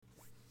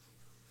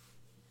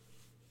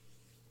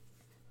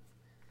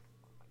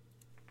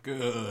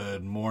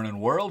Good morning,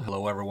 world.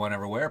 Hello, everyone,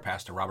 everywhere.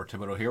 Pastor Robert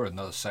Thibodeau here with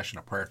another session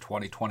of Prayer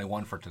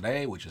 2021 for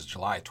today, which is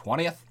July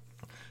 20th.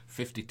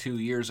 52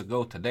 years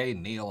ago today,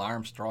 Neil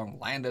Armstrong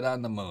landed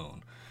on the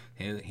moon.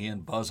 He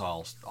and Buzz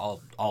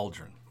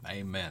Aldrin.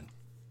 Amen.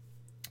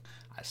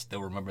 I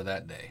still remember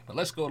that day. But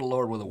let's go to the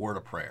Lord with a word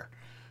of prayer.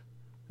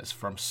 It's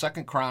from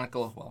 2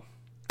 Chronicles. Well,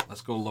 let's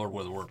go to the Lord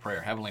with a word of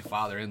prayer. Heavenly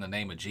Father, in the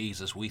name of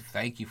Jesus, we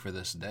thank you for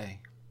this day.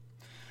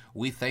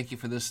 We thank you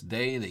for this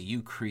day that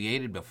you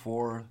created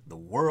before the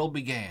world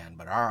began,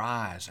 but our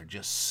eyes are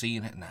just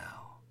seeing it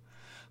now.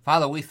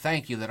 Father, we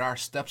thank you that our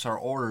steps are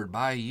ordered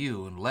by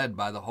you and led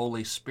by the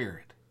Holy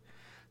Spirit,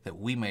 that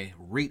we may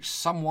reach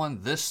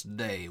someone this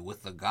day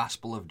with the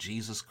gospel of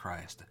Jesus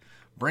Christ,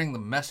 bring the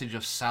message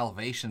of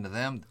salvation to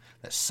them,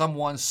 that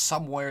someone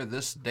somewhere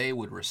this day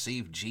would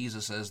receive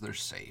Jesus as their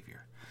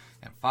Savior.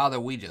 And Father,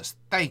 we just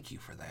thank you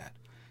for that,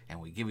 and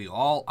we give you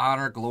all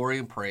honor, glory,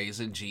 and praise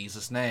in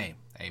Jesus' name.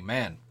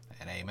 Amen.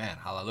 And amen.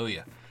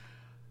 Hallelujah.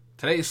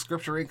 Today's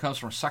scripture reading comes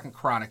from 2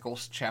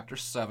 Chronicles chapter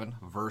 7,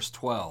 verse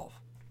 12.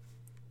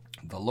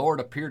 The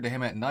Lord appeared to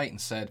him at night and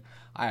said,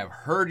 I have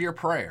heard your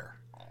prayer,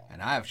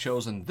 and I have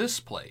chosen this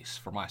place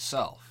for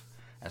myself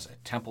as a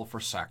temple for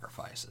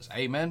sacrifices.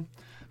 Amen.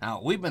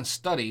 Now, we've been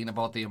studying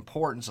about the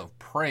importance of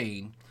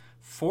praying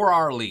for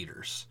our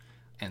leaders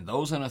and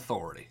those in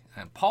authority.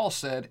 And Paul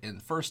said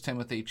in 1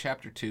 Timothy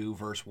chapter 2,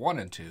 verse 1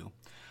 and 2,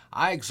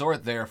 I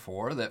exhort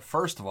therefore that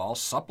first of all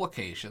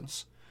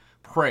supplications,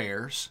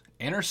 prayers,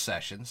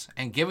 intercessions,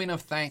 and giving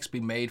of thanks be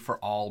made for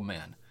all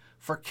men,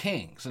 for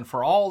kings, and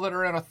for all that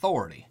are in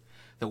authority,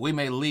 that we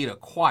may lead a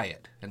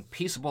quiet and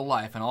peaceable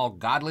life in all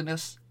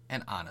godliness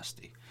and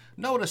honesty.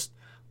 Notice,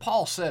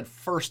 Paul said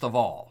first of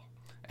all,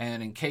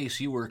 and in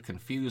case you were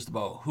confused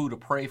about who to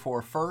pray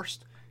for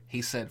first,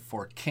 he said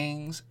for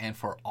kings and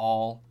for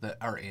all that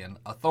are in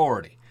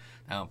authority.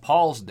 Now, in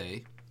Paul's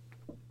day,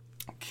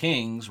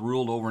 kings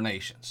ruled over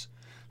nations.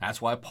 That's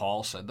why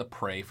Paul said to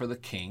pray for the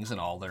kings and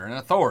all that are in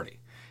authority.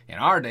 In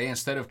our day,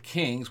 instead of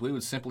kings, we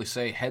would simply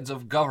say heads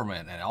of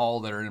government and all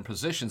that are in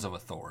positions of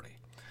authority.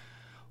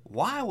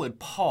 Why would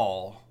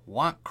Paul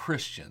want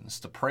Christians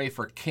to pray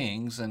for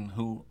kings and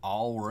who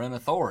all were in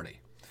authority?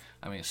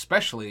 I mean,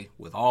 especially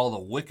with all the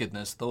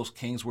wickedness those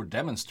kings were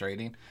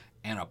demonstrating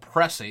and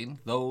oppressing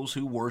those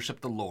who worship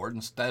the Lord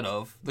instead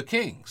of the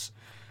kings.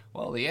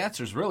 Well, the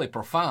answer is really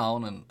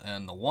profound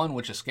and the one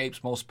which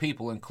escapes most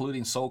people,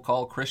 including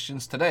so-called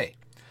Christians today.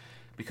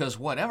 Because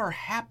whatever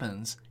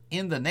happens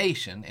in the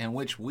nation in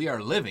which we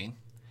are living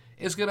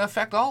is going to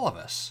affect all of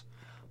us.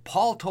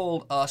 Paul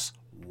told us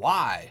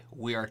why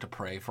we are to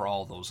pray for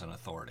all those in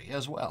authority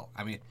as well.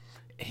 I mean,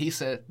 he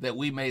said that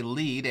we may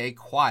lead a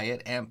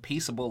quiet and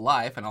peaceable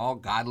life in all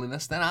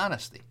godliness and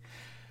honesty.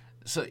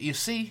 So you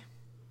see,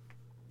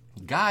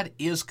 God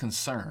is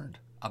concerned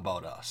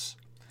about us.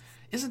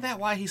 Isn't that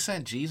why he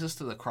sent Jesus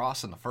to the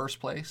cross in the first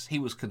place? He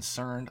was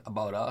concerned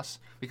about us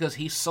because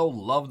he so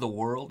loved the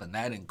world, and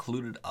that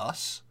included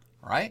us,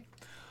 right?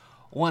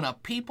 When a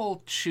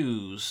people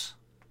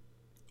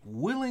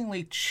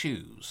willingly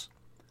choose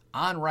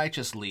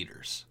unrighteous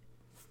leaders,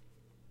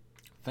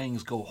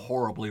 things go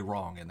horribly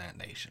wrong in that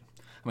nation.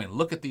 I mean,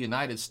 look at the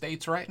United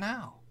States right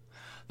now.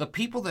 The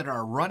people that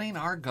are running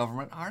our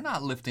government are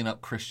not lifting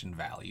up Christian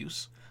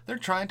values. They're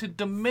trying to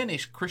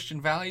diminish Christian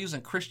values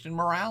and Christian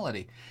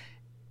morality.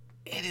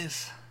 It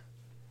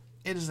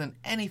is an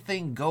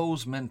anything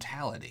goes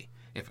mentality.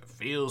 If it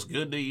feels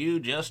good to you,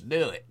 just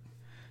do it.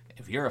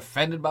 If you're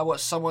offended by what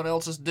someone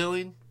else is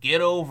doing,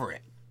 get over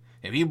it.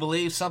 If you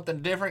believe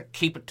something different,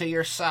 keep it to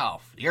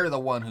yourself. You're the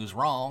one who's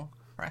wrong,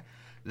 right?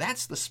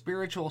 That's the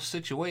spiritual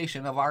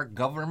situation of our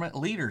government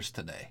leaders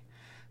today.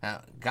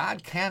 Now,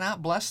 God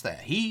cannot bless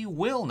that. He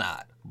will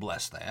not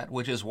bless that,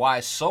 which is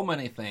why so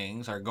many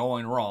things are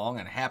going wrong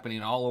and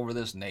happening all over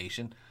this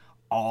nation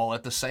all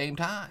at the same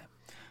time.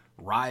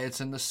 Riots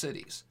in the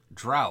cities,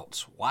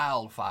 droughts,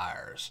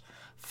 wildfires,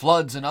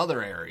 floods in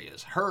other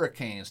areas,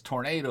 hurricanes,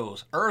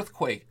 tornadoes,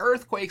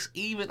 earthquakes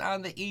even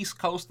on the east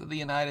coast of the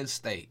United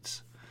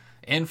States.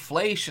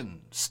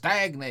 Inflation,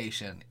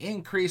 stagnation,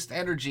 increased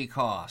energy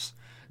costs,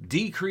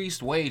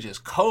 decreased wages,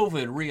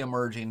 COVID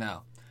reemerging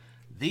now.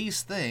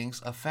 These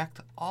things affect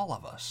all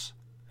of us.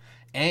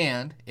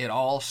 And it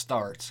all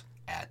starts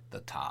at the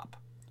top,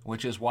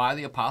 which is why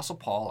the Apostle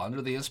Paul,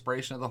 under the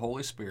inspiration of the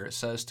Holy Spirit,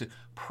 says to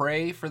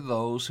pray for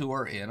those who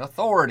are in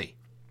authority.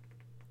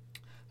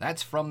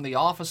 That's from the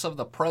office of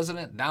the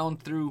president down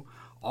through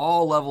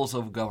all levels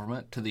of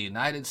government to the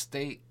United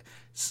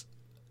States,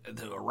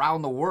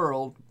 around the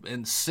world,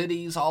 in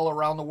cities all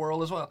around the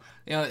world as well.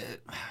 You know,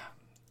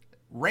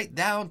 right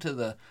down to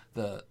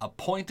the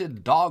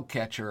appointed dog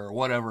catcher or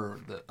whatever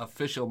the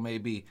official may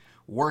be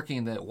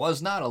working that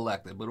was not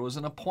elected, but it was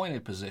an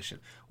appointed position.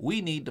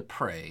 We need to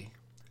pray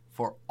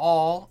for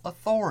all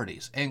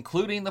authorities,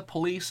 including the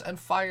police and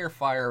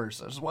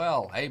firefighters as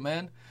well.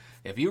 Amen.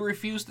 If you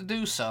refuse to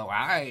do so,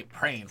 I ain't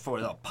praying for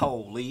the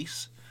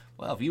police.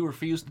 Well, if you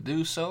refuse to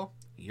do so,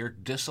 you're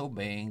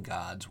disobeying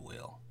God's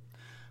will,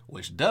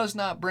 which does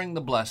not bring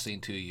the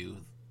blessing to you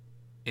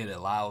it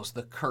allows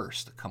the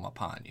curse to come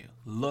upon you.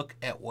 Look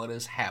at what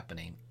is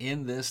happening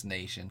in this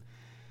nation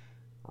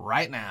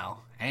right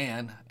now,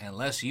 and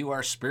unless you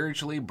are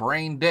spiritually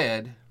brain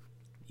dead,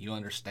 you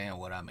understand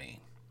what I mean.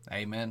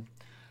 Amen.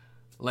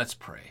 Let's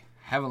pray.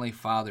 Heavenly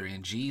Father,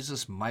 in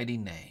Jesus' mighty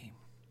name,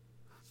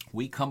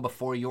 we come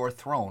before your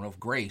throne of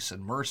grace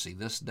and mercy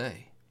this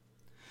day.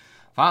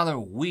 Father,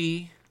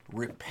 we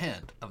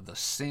repent of the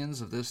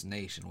sins of this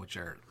nation, which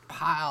are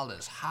piled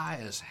as high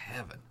as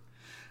heaven.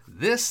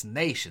 This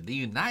nation, the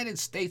United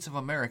States of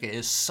America,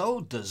 is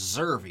so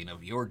deserving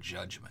of your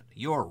judgment,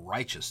 your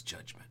righteous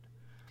judgment.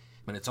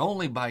 But it's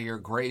only by your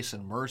grace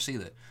and mercy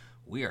that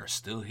we are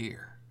still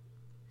here.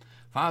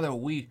 Father,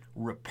 we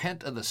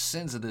repent of the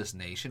sins of this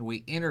nation.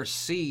 We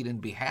intercede in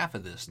behalf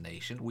of this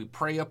nation. We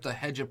pray up the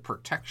hedge of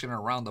protection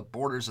around the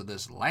borders of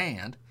this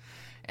land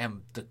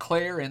and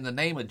declare in the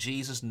name of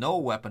Jesus, no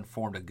weapon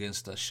formed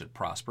against us should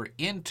prosper,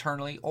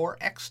 internally or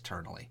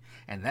externally.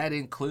 And that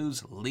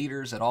includes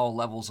leaders at all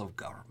levels of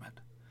government.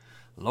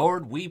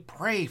 Lord, we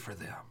pray for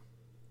them,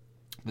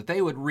 that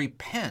they would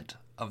repent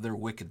of their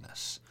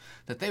wickedness,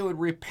 that they would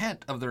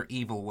repent of their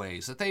evil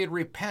ways, that they would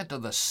repent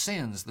of the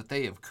sins that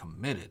they have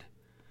committed.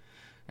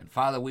 And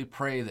Father, we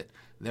pray that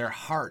their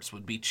hearts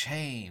would be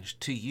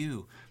changed to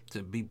you,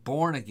 to be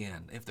born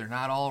again, if they're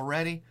not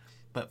already.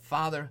 But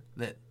Father,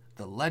 that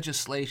the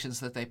legislations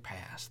that they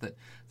pass, that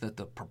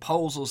the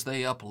proposals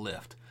they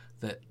uplift,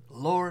 that,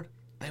 Lord,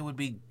 they would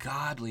be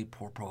godly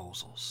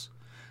proposals.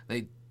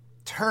 They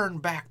turn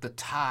back the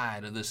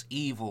tide of this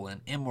evil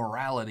and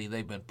immorality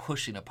they've been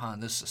pushing upon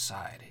this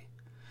society.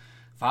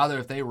 Father,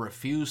 if they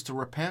refuse to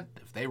repent,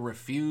 if they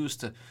refuse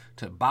to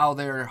bow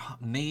their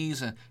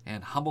knees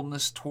and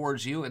humbleness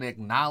towards you and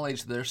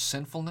acknowledge their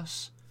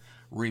sinfulness,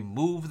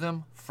 remove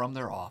them from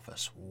their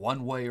office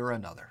one way or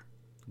another.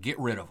 Get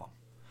rid of them.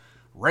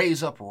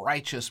 Raise up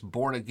righteous,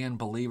 born-again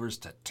believers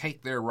to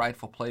take their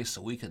rightful place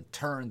so we can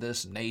turn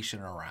this nation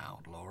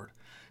around, Lord,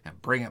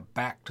 and bring it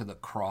back to the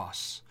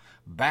cross,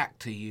 back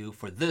to you,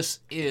 for this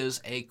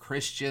is a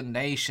Christian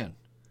nation.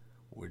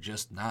 We're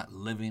just not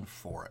living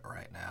for it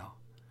right now.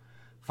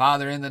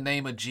 Father, in the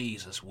name of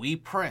Jesus, we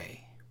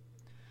pray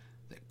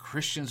that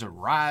Christians would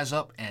rise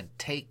up and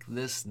take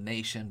this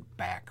nation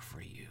back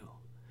for you.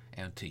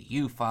 And to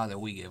you, Father,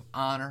 we give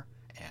honor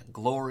and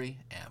glory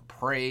and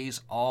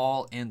praise,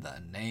 all in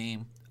the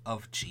name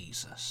of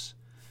Jesus.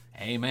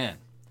 Amen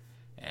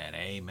and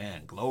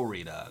amen.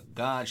 Glory to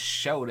God.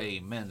 Shout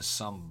amen,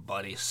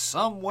 somebody,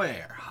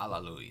 somewhere.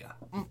 Hallelujah.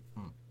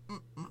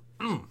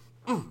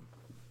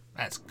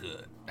 That's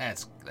good.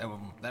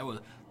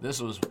 This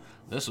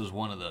was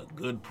one of the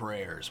good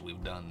prayers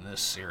we've done in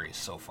this series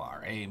so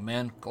far.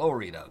 Amen.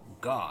 Glory to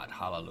God.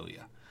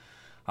 Hallelujah.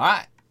 All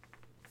right.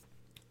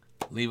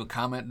 Leave a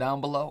comment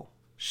down below.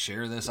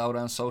 Share this out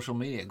on social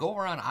media. Go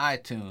over on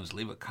iTunes.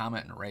 Leave a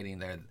comment and rating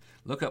there.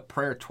 Look up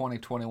Prayer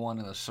 2021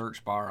 in the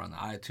search bar on the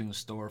iTunes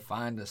store.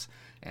 Find us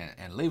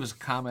and leave us a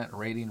comment,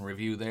 rating,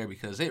 review there,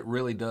 because it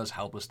really does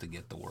help us to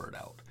get the word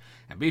out.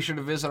 And be sure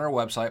to visit our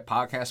website,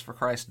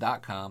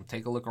 podcastforchrist.com.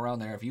 Take a look around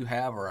there. If you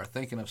have or are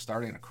thinking of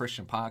starting a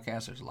Christian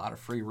podcast, there's a lot of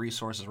free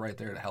resources right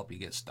there to help you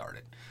get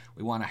started.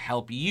 We want to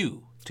help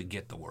you to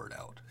get the word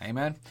out.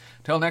 Amen.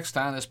 Till next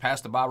time, this is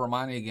Pastor Bob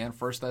reminding you again,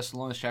 1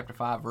 Thessalonians chapter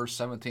 5, verse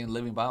 17,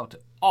 Living Bible, to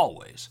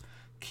always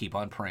keep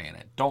on praying.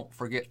 And don't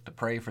forget to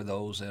pray for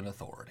those in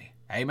authority.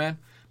 Amen.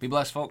 Be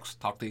blessed, folks.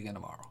 Talk to you again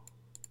tomorrow.